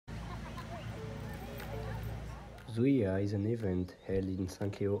Zooeyia is an event held in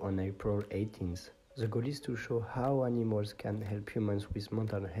St. Cloud on April 18th. The goal is to show how animals can help humans with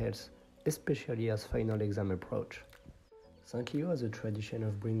mental health, especially as final exam approach. St. Cloud has a tradition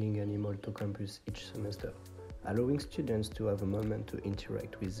of bringing animals to campus each semester, allowing students to have a moment to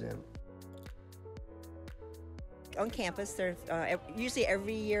interact with them. On campus, there's usually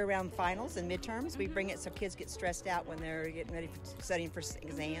every year around finals and midterms, we bring it so kids get stressed out when they're getting ready for studying for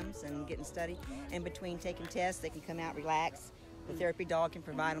exams and getting study. In between taking tests, they can come out, relax. The therapy dog can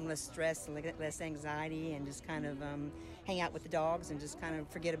provide them less stress and less anxiety, and just kind of hang out with the dogs and just kind of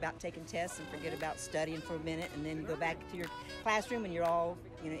forget about taking tests and forget about studying for a minute, and then you go back to your classroom and you're all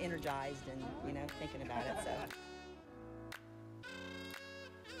energized and thinking about it. So.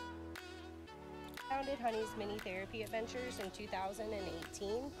 Founded Honey's Mini Therapy Adventures in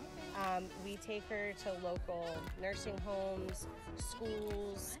 2018. We take her to local nursing homes,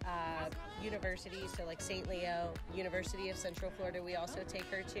 schools, universities, so like St. Leo, University of Central Florida we also take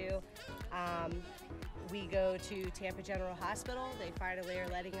her to. We go to Tampa General Hospital. They finally are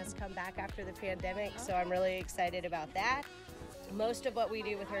letting us come back after the pandemic, so I'm really excited about that. Most of what we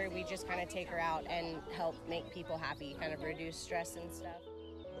do with her, we just kind of take her out and help make people happy, kind of reduce stress and stuff.